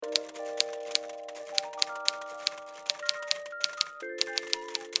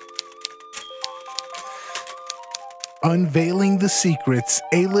unveiling the secrets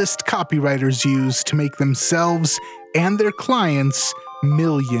A-list copywriters use to make themselves and their clients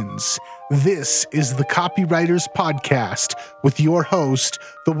millions. This is the Copywriters Podcast with your host,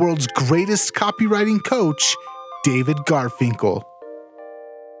 the world's greatest copywriting coach, David Garfinkel.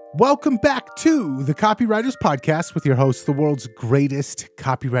 Welcome back to the Copywriters Podcast with your host, the world's greatest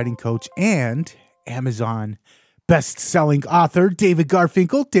copywriting coach and Amazon best-selling author, David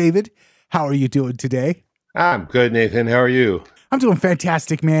Garfinkel. David, how are you doing today? I'm good, Nathan. How are you? I'm doing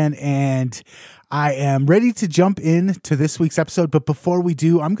fantastic, man, and I am ready to jump into this week's episode. But before we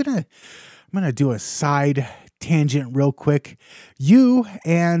do, I'm gonna do a side tangent real quick. You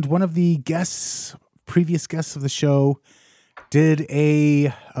and one of the previous guests of the show, did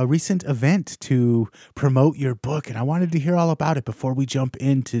a recent event to promote your book, and I wanted to hear all about it before we jump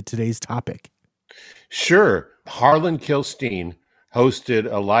into today's topic. Sure. Harlan Kilstein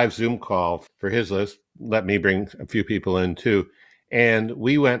hosted a live Zoom call for his list. Let me bring a few people in too. And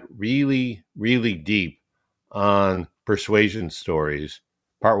we went really, really deep on persuasion stories,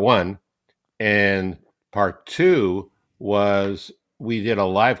 part one. And part two was we did a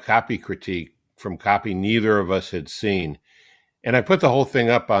live copy critique from copy neither of us had seen. And I put the whole thing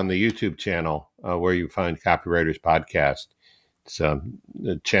up on the YouTube channel where you find Copywriters Podcast. So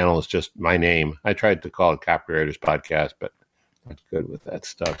the channel is just my name. I tried to call it Copywriters Podcast, but not good with that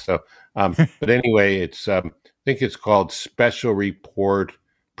stuff. So, but anyway, it's I think it's called Special Report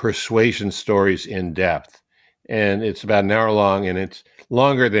Persuasion Stories in Depth, and it's about an hour long, and it's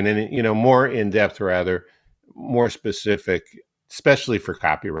longer than any, more in depth, rather, more specific, especially for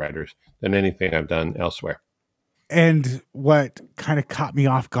copywriters than anything I've done elsewhere. And what kind of caught me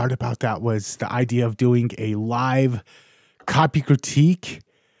off guard about that was the idea of doing a live copy critique.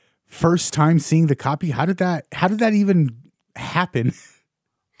 First time seeing the copy. How did that even happen?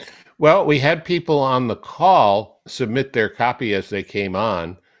 Well, we had people on the call submit their copy as they came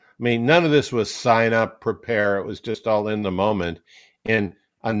on. I mean, none of this was sign up, prepare. It was just all in the moment. And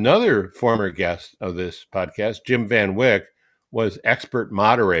another former guest of this podcast, Jim Van Wyck, was expert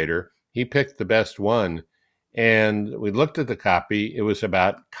moderator. He picked the best one. And we looked at the copy. It was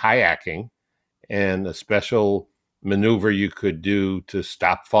about kayaking and a special maneuver you could do to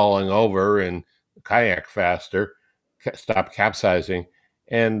stop falling over and kayak faster, stop capsizing.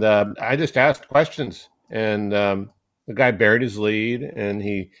 And I just asked questions. And the guy buried his lead, and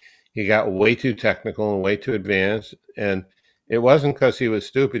he got way too technical and way too advanced. And it wasn't because he was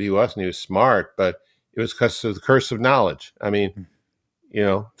stupid. He wasn't. He was smart. But it was because of the curse of knowledge. I mean,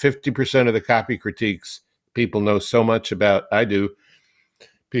 50% of the copy critiques, people know so much about, I do.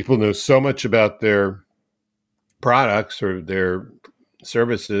 People know so much about their products or their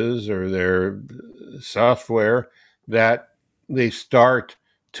services or their software that they start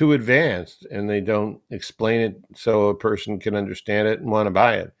too advanced and they don't explain it so a person can understand it and want to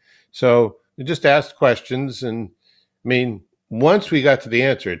buy it. So we just asked questions. And I mean, once we got to the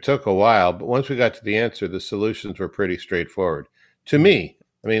answer, it took a while, but once we got to the answer, the solutions were pretty straightforward. To me,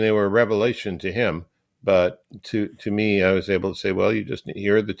 I mean, they were a revelation to him. But to me, I was able to say, well,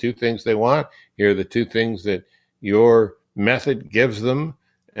 here are the two things they want. Here are the two things that your method gives them,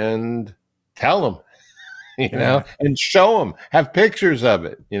 and tell them, and show them, have pictures of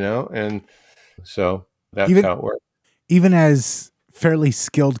it, and so that's how it works. Even as fairly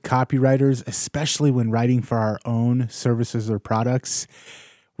skilled copywriters, especially when writing for our own services or products,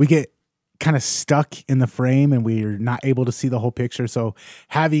 we get kind of stuck in the frame and we're not able to see the whole picture. So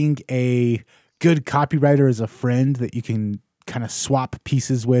having a good copywriter as a friend that you can kind of swap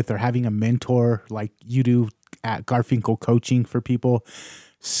pieces with, or having a mentor like you do at Garfinkel Coaching for people,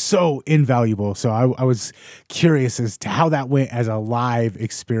 so invaluable. So I was curious as to how that went as a live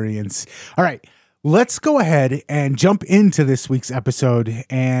experience. All right, let's go ahead and jump into this week's episode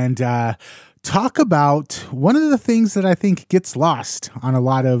and talk about one of the things that I think gets lost on a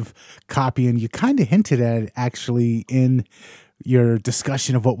lot of copy, and you kind of hinted at it actually in your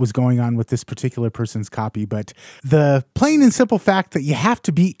discussion of what was going on with this particular person's copy, but the plain and simple fact that you have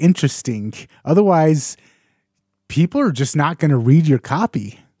to be interesting. Otherwise, people are just not going to read your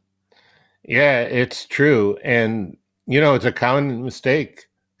copy. Yeah, it's true. And, it's a common mistake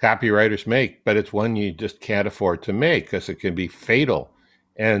copywriters make, but it's one you just can't afford to make because it can be fatal.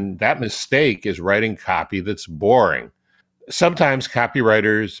 And that mistake is writing copy that's boring. Sometimes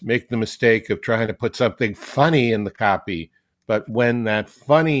copywriters make the mistake of trying to put something funny in the copy. But when that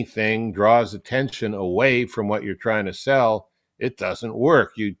funny thing draws attention away from what you're trying to sell, it doesn't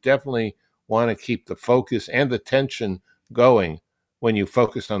work. You definitely want to keep the focus and the tension going when you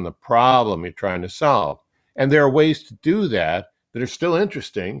focus on the problem you're trying to solve. And there are ways to do that that are still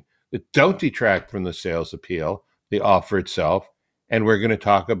interesting, that don't detract from the sales appeal, the offer itself. And we're going to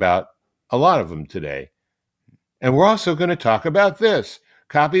talk about a lot of them today. And we're also going to talk about this.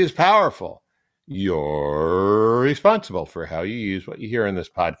 Copy is powerful. You're responsible for how you use what you hear in this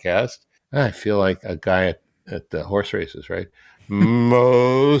podcast. I feel like a guy at the horse races, right?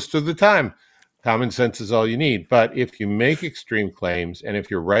 Most of the time. Common sense is all you need. But if you make extreme claims and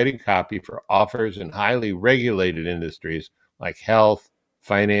if you're writing copy for offers in highly regulated industries like health,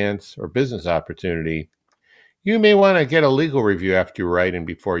 finance, or business opportunity, you may want to get a legal review after you write and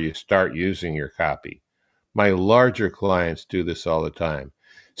before you start using your copy. My larger clients do this all the time.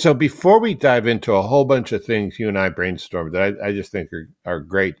 So before we dive into a whole bunch of things you and I brainstormed that I just think are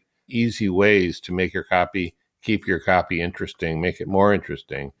great, easy ways to make your copy, keep your copy interesting, make it more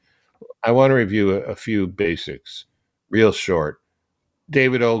interesting, I want to review a few basics, real short.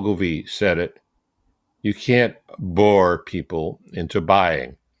 David Ogilvy said it. You can't bore people into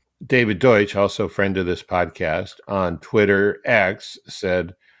buying. David Deutsch, also a friend of this podcast, on Twitter X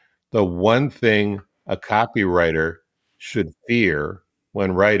said, the one thing a copywriter should fear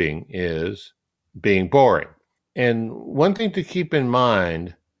when writing is being boring. And one thing to keep in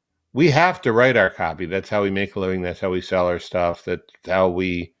mind, we have to write our copy. That's how we make a living. That's how we sell our stuff. That's how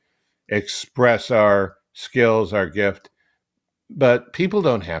we express our skills, our gift. But people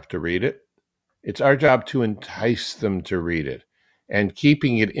don't have to read it. It's our job to entice them to read it. And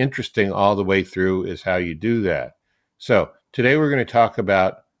keeping it interesting all the way through is how you do that. So today we're going to talk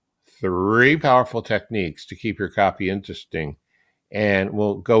about 3 powerful techniques to keep your copy interesting, and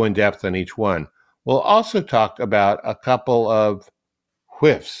we'll go in depth on each one. We'll also talk about a couple of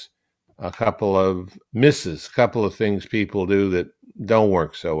whiffs, a couple of misses, a couple of things people do that don't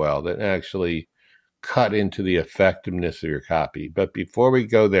work so well, that actually cut into the effectiveness of your copy. But before we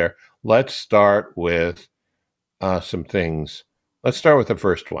go there, let's start with some things. Let's start with the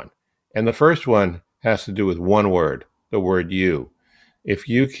first one. And the first one has to do with one word, the word you. If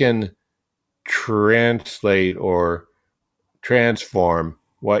you can translate or transform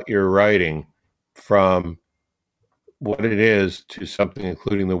what you're writing from what it is to something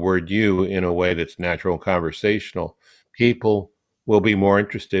including the word you in a way that's natural and conversational, people will be more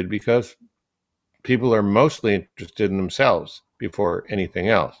interested because people are mostly interested in themselves before anything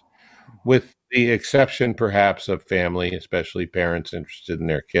else, with the exception perhaps of family, especially parents interested in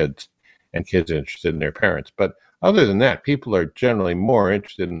their kids and kids interested in their parents. But other than that, people are generally more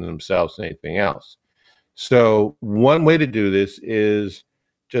interested in themselves than anything else. So one way to do this is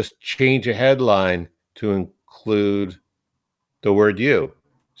just change a headline to include the word you.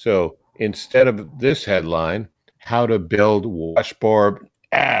 So instead of this headline, how to build washboard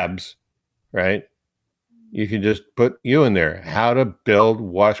abs, right? You can just put you in there. How to build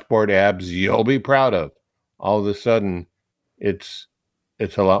washboard abs you'll be proud of. All of a sudden, it's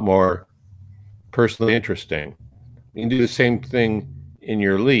a lot more personally interesting. You can do the same thing in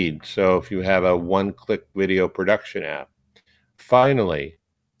your lead. So if you have a one-click video production app, finally,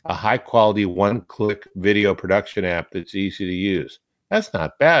 a high-quality one-click video production app that's easy to use. That's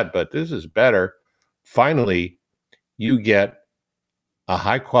not bad, but this is better. Finally, you get a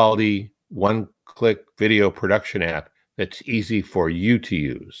high-quality one-click video production app that's easy for you to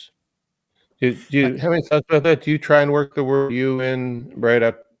use. Do you have any thoughts about that? Do you try and work the word you in right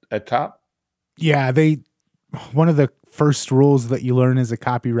up at top? Yeah, one of the first rules that you learn as a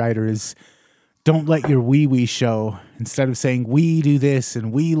copywriter is don't let your we show. Instead of saying we do this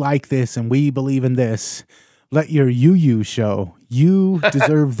and we like this and we believe in this, let your you show. You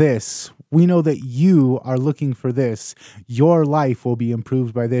deserve this. We know that you are looking for this. Your life will be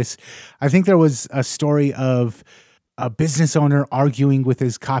improved by this. I think there was a story of a business owner arguing with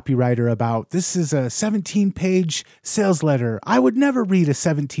his copywriter about, this is a 17-page sales letter. I would never read a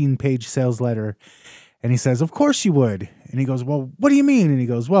 17-page sales letter. And he says, of course you would. And he goes, well, what do you mean? And he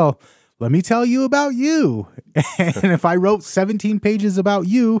goes, well, let me tell you about you. And if I wrote 17 pages about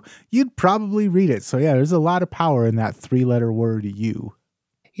you, you'd probably read it. So yeah, there's a lot of power in that 3-letter word you.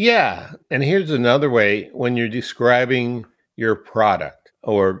 Yeah. And here's another way when you're describing your product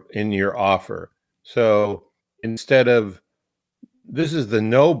or in your offer. So instead of, this is the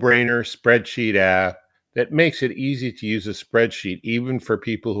no-brainer spreadsheet app that makes it easy to use a spreadsheet, even for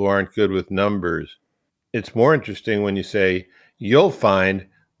people who aren't good with numbers. It's more interesting when you say, you'll find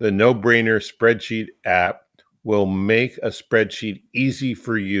the no-brainer spreadsheet app will make a spreadsheet easy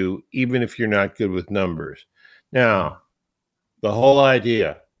for you, even if you're not good with numbers. Now, the whole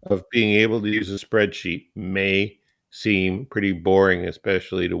idea of being able to use a spreadsheet may seem pretty boring,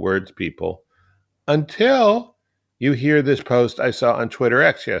 especially to words people, until you hear this post I saw on Twitter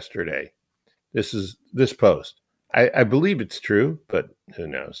X yesterday. This is this post. I believe it's true, but who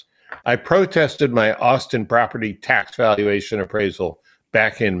knows? I protested my Austin property tax valuation appraisal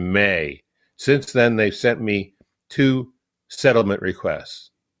back in May. Since then, they've sent me 2 settlement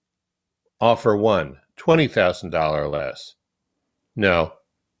requests. Offer 1, $20,000 less. No.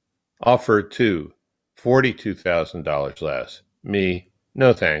 Offer 2, $42,000 less. Me,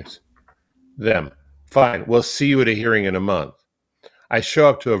 no thanks. Them, fine, we'll see you at a hearing in a month. I show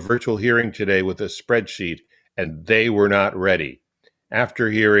up to a virtual hearing today with a spreadsheet, and they were not ready. After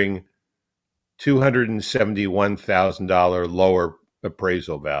hearing $271,000 lower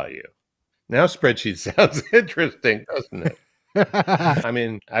appraisal value. Now spreadsheet sounds interesting, doesn't it? I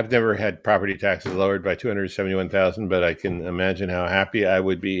mean, I've never had property taxes lowered by 271,000, but I can imagine how happy I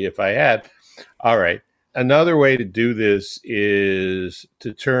would be if I had. All right. Another way to do this is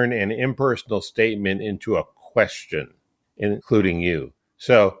to turn an impersonal statement into a question, including you.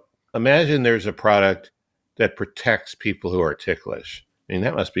 So imagine there's a product that protects people who are ticklish. I mean,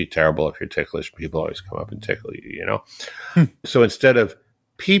 that must be terrible if you're ticklish. People always come up and tickle you, you know? So instead of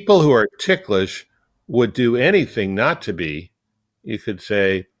people who are ticklish would do anything not to be, you could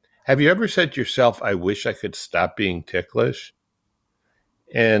say, have you ever said to yourself, I wish I could stop being ticklish?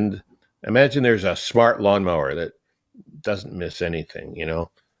 And imagine there's a smart lawnmower that doesn't miss anything, you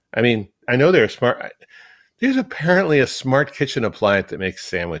know? I mean, I know they're smart. There's apparently a smart kitchen appliance that makes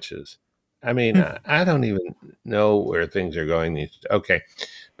sandwiches. I mean, I don't even know where things are going these days. Okay.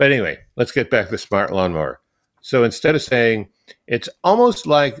 But anyway, let's get back to the smart lawnmower. So instead of saying, it's almost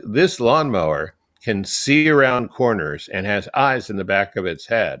like this lawnmower can see around corners and has eyes in the back of its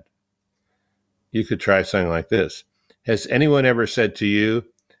head, you could try something like this. Has anyone ever said to you,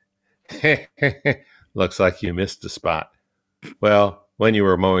 looks like you missed a spot? Well, when you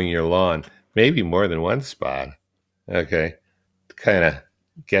were mowing your lawn, maybe more than one spot. Okay. Kind of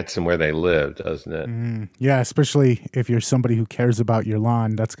gets them where they live, doesn't it? Yeah, especially if you're somebody who cares about your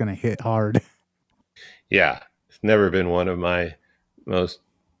lawn, that's going to hit hard. Yeah. It's never been one of my most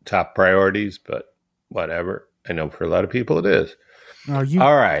top priorities, but whatever. I know for a lot of people it is.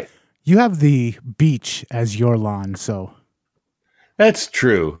 All right. You have the beach as your lawn, so. That's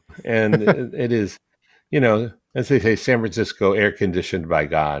true. And it is, you know, as they say, San Francisco air conditioned by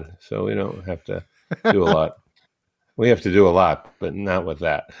God. So we don't have to do a lot. We have to do a lot, but not with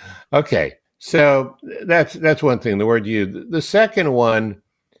that. Okay. So that's one thing, the word you. The second one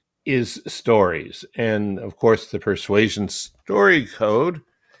is stories. And of course, the Persuasion Story Code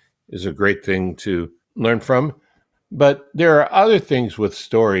is a great thing to learn from. But there are other things with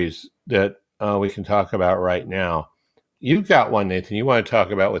stories that we can talk about right now. You've got one, Nathan, you want to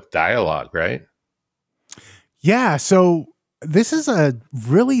talk about with dialogue, right? Yeah. So this is a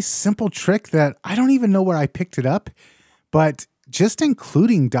really simple trick that I don't even know where I picked it up, but just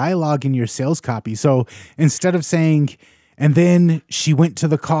including dialogue in your sales copy. So instead of saying, and then she went to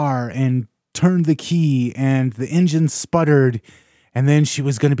the car and turned the key and the engine sputtered and then she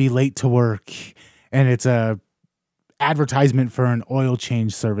was going to be late to work and it's a advertisement for an oil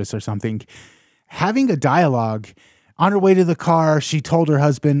change service or something, having a dialogue. On her way to the car, she told her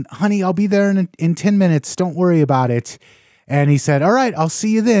husband, honey, I'll be there in 10 minutes. Don't worry about it. And he said, all right, I'll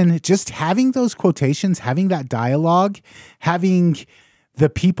see you then. Just having those quotations, having that dialogue, having the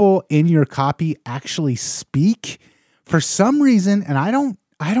people in your copy actually speak for some reason. And I don't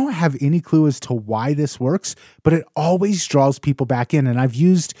have any clue as to why this works, but it always draws people back in. And I've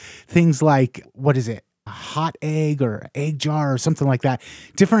used things like, what is it? A hot egg or egg jar or something like that.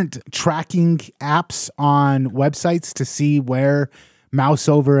 Different tracking apps on websites to see where mouse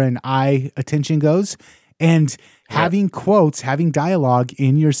over and eye attention goes. And having quotes, having dialogue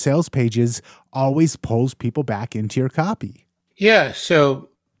in your sales pages always pulls people back into your copy. Yeah. So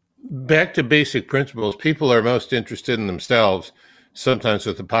back to basic principles, people are most interested in themselves, sometimes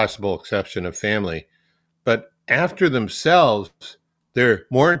with the possible exception of family. But after themselves, they're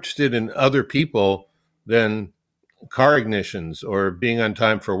more interested in other people than car ignitions or being on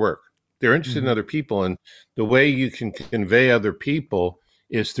time for work. They're interested in other people. And the way you can convey other people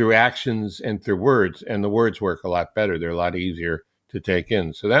is through actions and through words. And the words work a lot better. They're a lot easier to take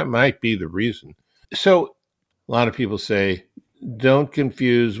in. So that might be the reason. So a lot of people say, don't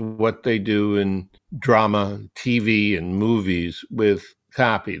confuse what they do in drama, TV, and movies with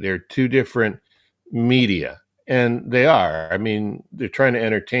copy. They're two different media. And they are. I mean, they're trying to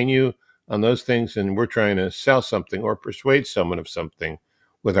entertain you on those things, and we're trying to sell something or persuade someone of something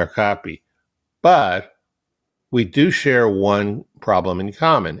with our copy. But we do share one problem in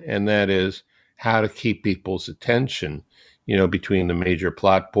common, and that is how to keep people's attention, you know, between the major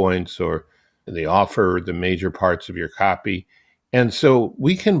plot points or the offer, the major parts of your copy. And so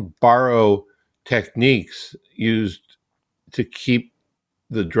we can borrow techniques used to keep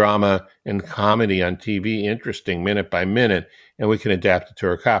the drama and comedy on TV interesting minute by minute, and we can adapt it to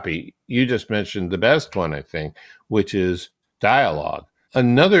our copy. You just mentioned the best one, I think, which is dialogue.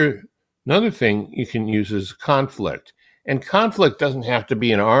 Another thing you can use is conflict. And conflict doesn't have to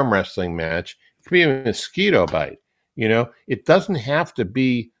be an arm wrestling match. It can be a mosquito bite. It doesn't have to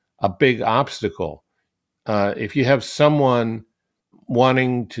be a big obstacle. If you have someone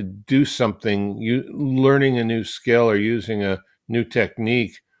wanting to do something, learning a new skill or using a new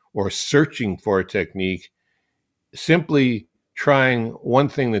technique or searching for a technique, simply trying one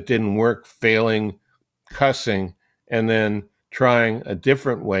thing that didn't work, failing, cussing, and then trying a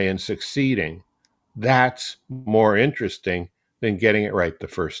different way and succeeding, that's more interesting than getting it right the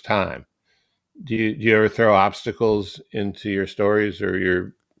first time. Do you ever throw obstacles into your stories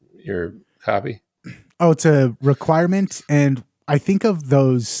or your copy? Oh, it's a requirement. And I think of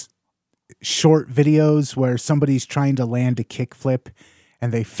those short videos where somebody's trying to land a kickflip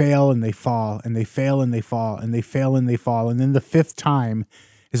and they fail and they fall and they fail and they fall and they fail and they fall. And then the fifth time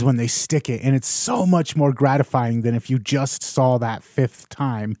is when they stick it. And it's so much more gratifying than if you just saw that fifth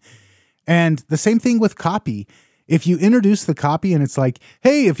time. And the same thing with copy. If you introduce the copy and it's like,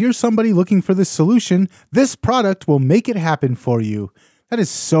 hey, if you're somebody looking for this solution, this product will make it happen for you. That is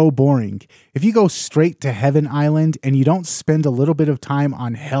so boring. If you go straight to Heaven Island and you don't spend a little bit of time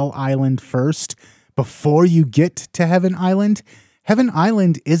on Hell Island first before you get to Heaven Island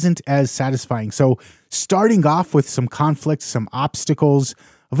isn't as satisfying. So starting off with some conflicts, some obstacles,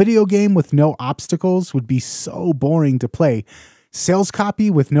 a video game with no obstacles would be so boring to play. Sales copy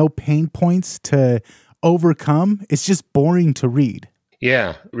with no pain points to overcome, it's just boring to read.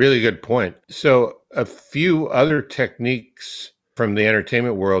 Yeah, really good point. So a few other techniques from the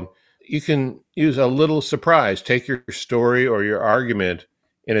entertainment world, you can use a little surprise. Take your story or your argument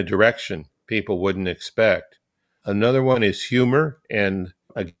in a direction people wouldn't expect. Another one is humor. And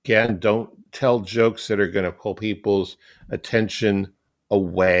again, don't tell jokes that are going to pull people's attention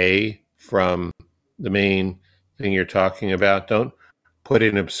away from the main thing you're talking about. Don't put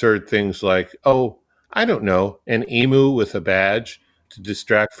in absurd things like, oh, I don't know, an emu with a badge to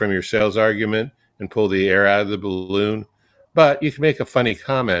distract from your sales argument and pull the air out of the balloon. But you can make a funny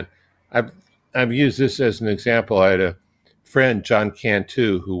comment. I've used this as an example. I had a friend, John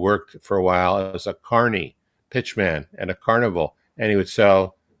Cantu, who worked for a while as a carny pitchman at a carnival, and he would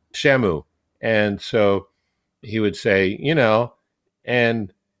sell Shamu. And so he would say,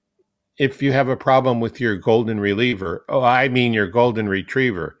 and if you have a problem with your golden reliever, oh, I mean your golden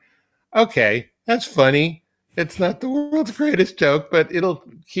retriever. Okay, that's funny. It's not the world's greatest joke, but it'll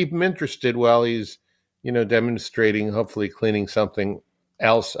keep him interested while he's, demonstrating, hopefully cleaning something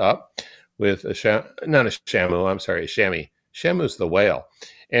else up with a chamois. Shamu's the whale.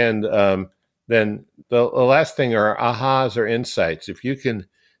 And then the last thing are ahas or insights. If you can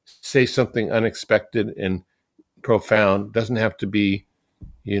say something unexpected and profound, doesn't have to be,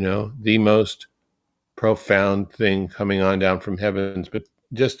 the most profound thing coming on down from heavens, but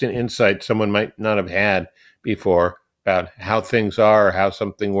just an insight someone might not have had before about how things are, or how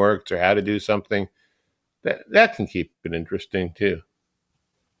something works, or how to do something. That can keep it interesting too.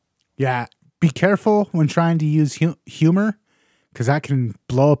 Yeah, be careful when trying to use humor, because that can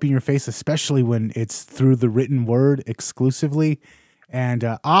blow up in your face, especially when it's through the written word exclusively. And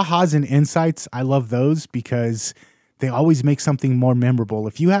ahas and insights, I love those because they always make something more memorable.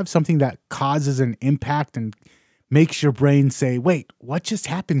 If you have something that causes an impact and makes your brain say, wait, what just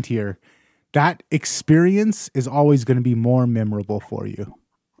happened here? That experience is always going to be more memorable for you.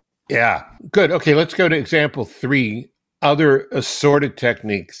 Yeah, good. Okay, let's go to example 3, other assorted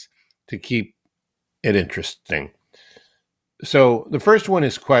techniques to keep it interesting. So the first one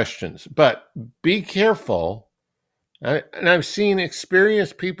is questions, but be careful. And I've seen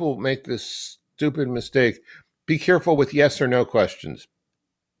experienced people make this stupid mistake. Be careful with yes or no questions.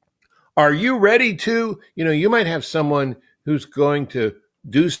 Are you ready to? You might have someone who's going to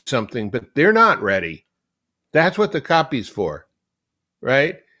do something, but they're not ready. That's what the copy's for,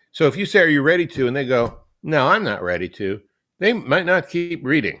 right? So if you say, are you ready to? And they go, no, I'm not ready to. They might not keep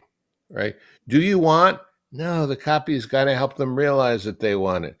reading, right? Do you want? No, the copy's got to help them realize that they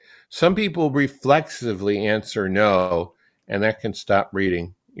want it. Some people reflexively answer no, and that can stop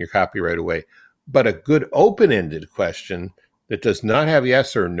reading your copy right away. But a good open-ended question that does not have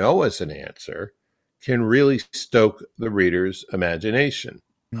yes or no as an answer can really stoke the reader's imagination.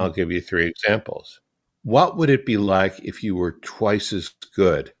 I'll give you 3 examples. What would it be like if you were twice as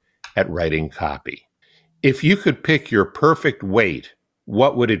good at writing copy? If you could pick your perfect weight,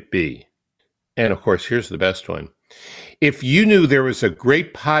 what would it be? And of course, here's the best one. If you knew there was a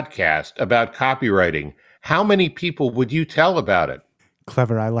great podcast about copywriting, how many people would you tell about it?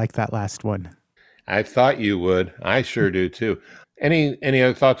 clever. I like that last one. I thought you would. I sure do too. Any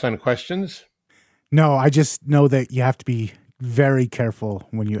other thoughts on questions? No, I just know that you have to be very careful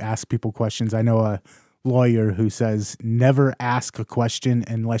when you ask people questions. I know a lawyer who says never ask a question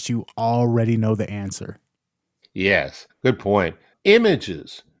unless you already know the answer. Yes, good point.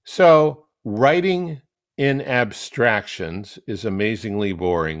 Images. So writing in abstractions is amazingly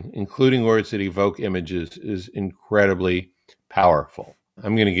boring. Including words that evoke images is incredibly powerful.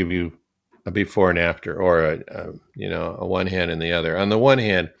 I'm going to give you a before and after, or a one hand and the other. On the one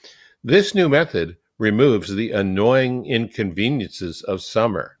hand, this new method removes the annoying inconveniences of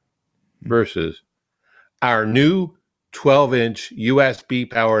summer versus our new 12-inch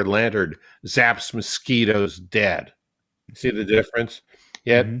USB-powered lantern zaps mosquitoes dead. See the difference?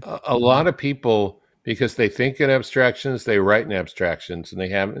 Yet a lot of people, because they think in abstractions, they write in abstractions, and they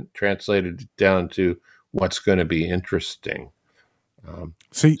haven't translated it down to what's going to be interesting.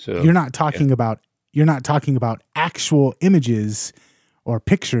 So you're not talking about actual images or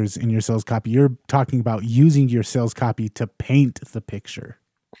pictures in your sales copy. You're talking about using your sales copy to paint the picture.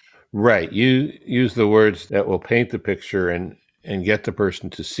 Right. You use the words that will paint the picture and get the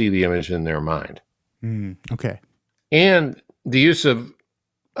person to see the image in their mind. Okay. And the use of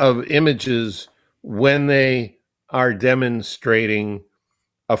images when they are demonstrating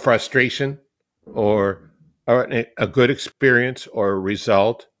a frustration or a good experience or a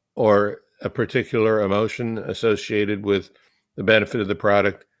result or a particular emotion associated with the benefit of the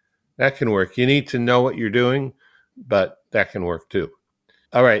product, that can work. You need to know what you're doing, but that can work too.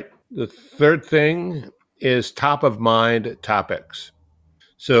 All right. The third thing is top of mind topics.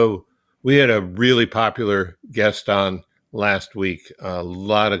 So we had a really popular guest on last week, a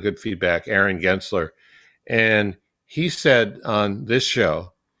lot of good feedback, Aaron Gensler. And he said on this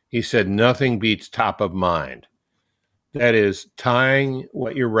show, he said, nothing beats top of mind. That is tying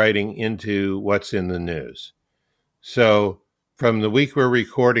what you're writing into what's in the news. So from the week we're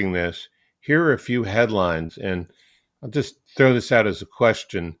recording this, here are a few headlines, and I'll just throw this out as a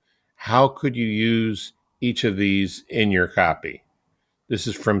question. How could you use each of these in your copy? This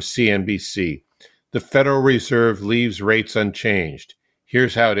is from CNBC. The Federal Reserve leaves rates unchanged.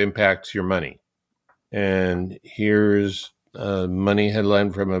 Here's how it impacts your money. And here's a money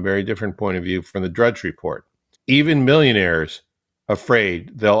headline from a very different point of view from the Drudge Report. Even millionaires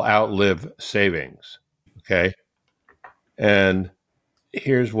afraid they'll outlive savings. Okay. And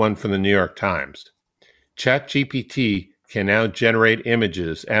here's one from the New York Times. ChatGPT can now generate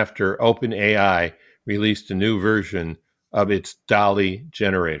images after OpenAI released a new version of its DALL-E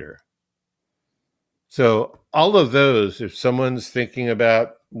generator. So all of those, if someone's thinking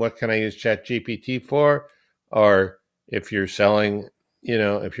about what can I use ChatGPT for, or if you're selling,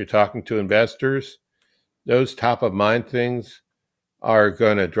 if you're talking to investors, those top of mind things are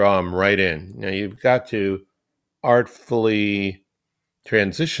going to draw them right in. Now you've got to artfully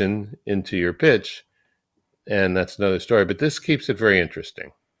transition into your pitch, and that's another story, but this keeps it very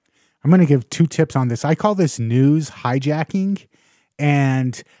interesting. I'm going to give 2 tips on this. I call this news hijacking,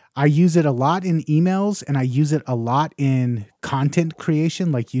 and I use it a lot in emails, and I use it a lot in content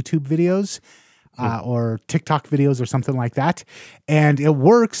creation, like YouTube videos or TikTok videos or something like that. And it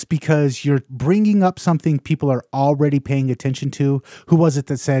works because you're bringing up something people are already paying attention to. Who was it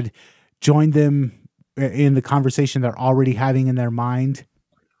that said, join them in the conversation they're already having in their mind?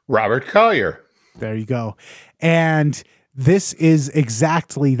 Robert Collier. There you go. And this is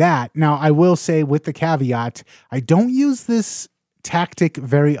exactly that. Now, I will say with the caveat, I don't use this tactic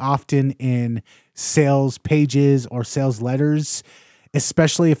very often in sales pages or sales letters,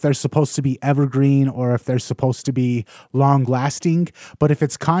 especially if they're supposed to be evergreen or if they're supposed to be long lasting. But if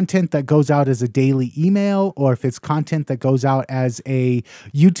it's content that goes out as a daily email, or if it's content that goes out as a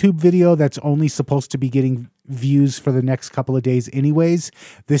YouTube video that's only supposed to be getting views for the next couple of days anyways,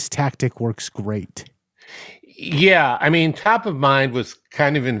 this tactic works great. Yeah, I mean, top of mind was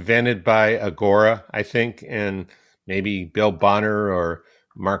kind of invented by Agora, I think, and maybe Bill Bonner or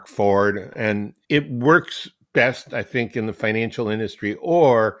Mark Ford. And it works best, I think, in the financial industry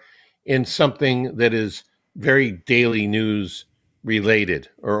or in something that is very daily news related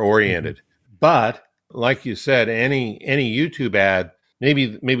or oriented. Mm-hmm. But like you said, any YouTube ad, maybe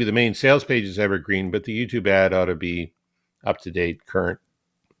the main sales page is evergreen, but the YouTube ad ought to be up to date, current.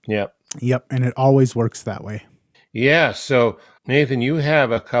 Yep. And it always works that way. Yeah. So Nathan, you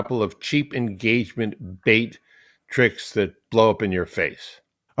have a couple of cheap engagement bait tricks that blow up in your face.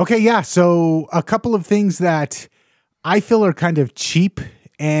 Okay, yeah. So a couple of things that I feel are kind of cheap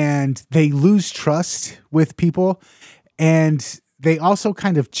and they lose trust with people, and they also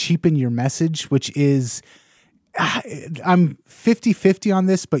kind of cheapen your message, which is I'm 50-50 on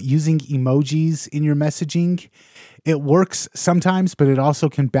this, but using emojis in your messaging, it works sometimes, but it also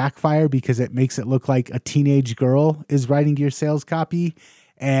can backfire because it makes it look like a teenage girl is writing your sales copy.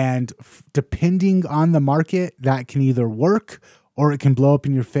 And depending on the market, that can either work or it can blow up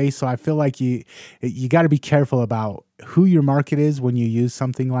in your face. So I feel like you got to be careful about who your market is when you use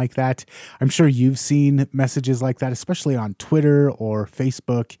something like that. I'm sure you've seen messages like that, especially on Twitter or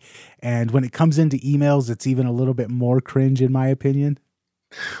Facebook. And when it comes into emails, it's even a little bit more cringe, in my opinion.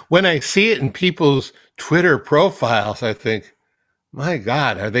 When I see it in people's Twitter profiles, I think, my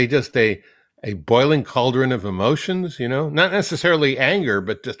God, are they just a boiling cauldron of emotions? You know, not necessarily anger,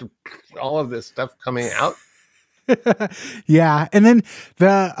 but just all of this stuff coming out. Yeah. And then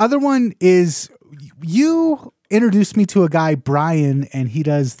the other one is you introduced me to a guy, Brian, and he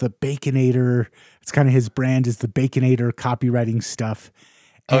does the Baconator. It's kind of his brand is the Baconator copywriting stuff.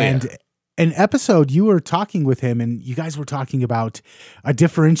 And an episode you were talking with him and you guys were talking about a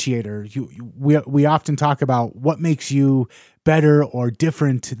differentiator. We often talk about what makes you better or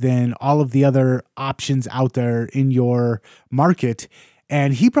different than all of the other options out there in your market.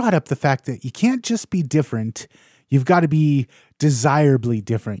 And he brought up the fact that you can't just be different. You've got to be desirably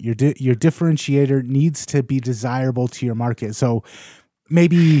different. Your differentiator needs to be desirable to your market. So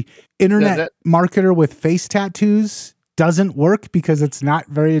maybe internet marketer with face tattoos doesn't work because it's not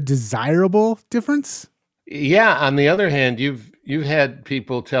very desirable difference. Yeah. On the other hand, you've had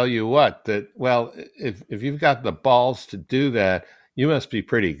people tell you that, well, if you've got the balls to do that, you must be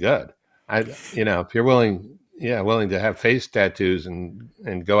pretty good. If you're willing to have face tattoos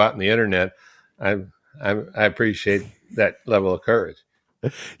and go out on the internet, I appreciate that level of courage.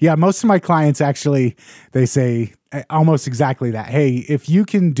 Yeah, most of my clients actually, they say almost exactly that. Hey, if you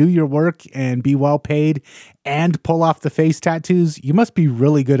can do your work and be well paid and pull off the face tattoos, you must be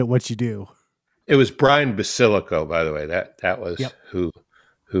really good at what you do. It was Brian Basilico, by the way. That was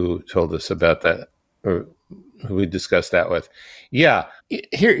who told us about that, or who we discussed that with. Yeah,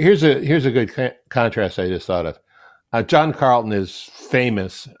 here's a good contrast I just thought of. John Carlton is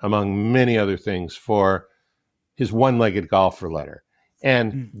famous, among many other things, for his one-legged golfer letter.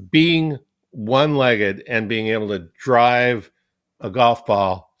 And being one-legged and being able to drive a golf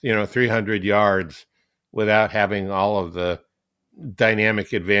ball, 300 yards without having all of the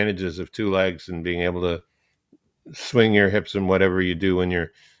dynamic advantages of two legs and being able to swing your hips and whatever you do when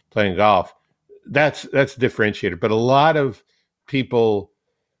you're playing golf, that's differentiated. But a lot of people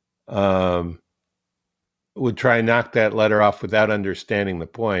would try and knock that letter off without understanding the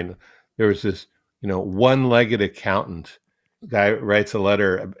point. There was this, one-legged accountant guy writes a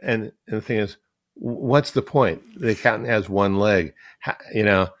letter, and the thing is, what's the point? The accountant has one leg,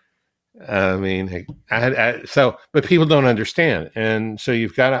 I mean, but people don't understand, and so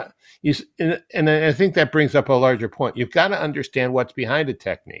you've got to. And I think that brings up a larger point. You've got to understand what's behind a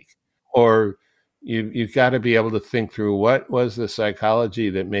technique, or you've got to be able to think through what was the psychology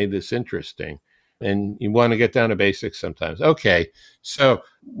that made this interesting. And you want to get down to basics sometimes. Okay, so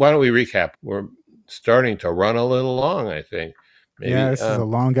why don't we recap? We're starting to run a little long, I think. Maybe. Yeah, this is a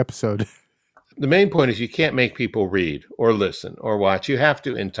long episode. The main point is you can't make people read or listen or watch. You have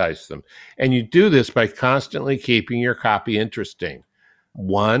to entice them. And you do this by constantly keeping your copy interesting.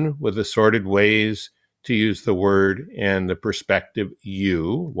 One, with assorted ways to use the word and the perspective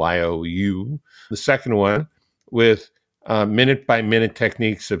you, Y-O-U. The second one, with minute-by-minute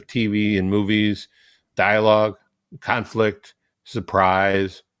techniques of TV and movies, dialogue, conflict,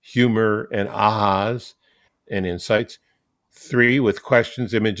 surprise, humor, and ahas and insights. 3, with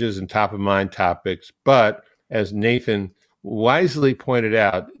questions, images, and top-of-mind topics. But, as Nathan wisely pointed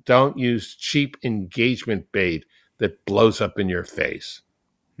out, don't use cheap engagement bait that blows up in your face.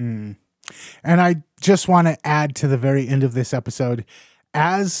 And I just want to add to the very end of this episode,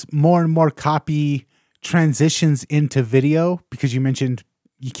 as more and more copy transitions into video, because you mentioned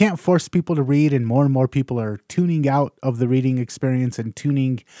you can't force people to read, and more people are tuning out of the reading experience and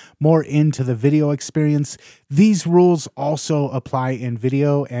tuning more into the video experience. These rules also apply in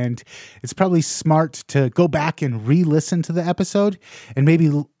video, and it's probably smart to go back and re-listen to the episode and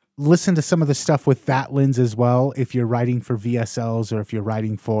maybe listen to some of the stuff with that lens as well. If you're writing for VSLs or if you're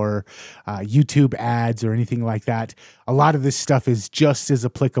writing for YouTube ads or anything like that, a lot of this stuff is just as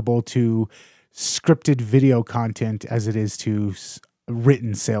applicable to scripted video content as it is to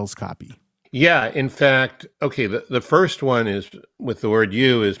written sales copy. Yeah, in fact, okay, the first one is with the word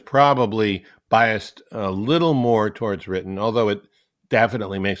you is probably biased a little more towards written, although it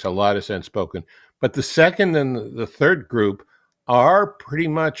definitely makes a lot of sense spoken. But the second and the third group are pretty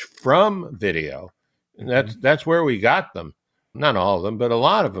much from video. And that's where we got them. Not all of them, but a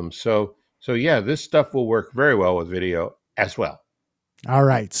lot of them. So So yeah, this stuff will work very well with video as well. All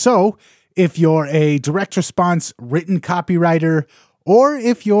right. So if you're a direct response written copywriter, or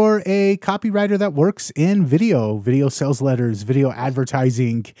if you're a copywriter that works in video sales letters, video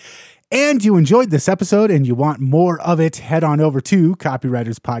advertising, and you enjoyed this episode and you want more of it, head on over to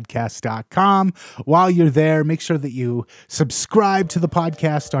copywriterspodcast.com. While you're there, make sure that you subscribe to the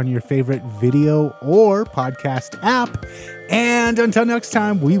podcast on your favorite video or podcast app. And until next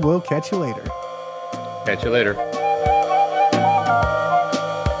time, we will catch you later. Catch you later.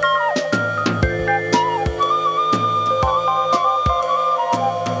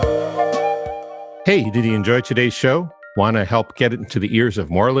 Hey, did you enjoy today's show? Want to help get it into the ears of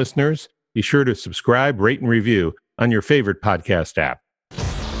more listeners? Be sure to subscribe, rate, and review on your favorite podcast app.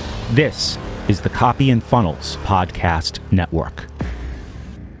 This is the Copy and Funnels Podcast Network.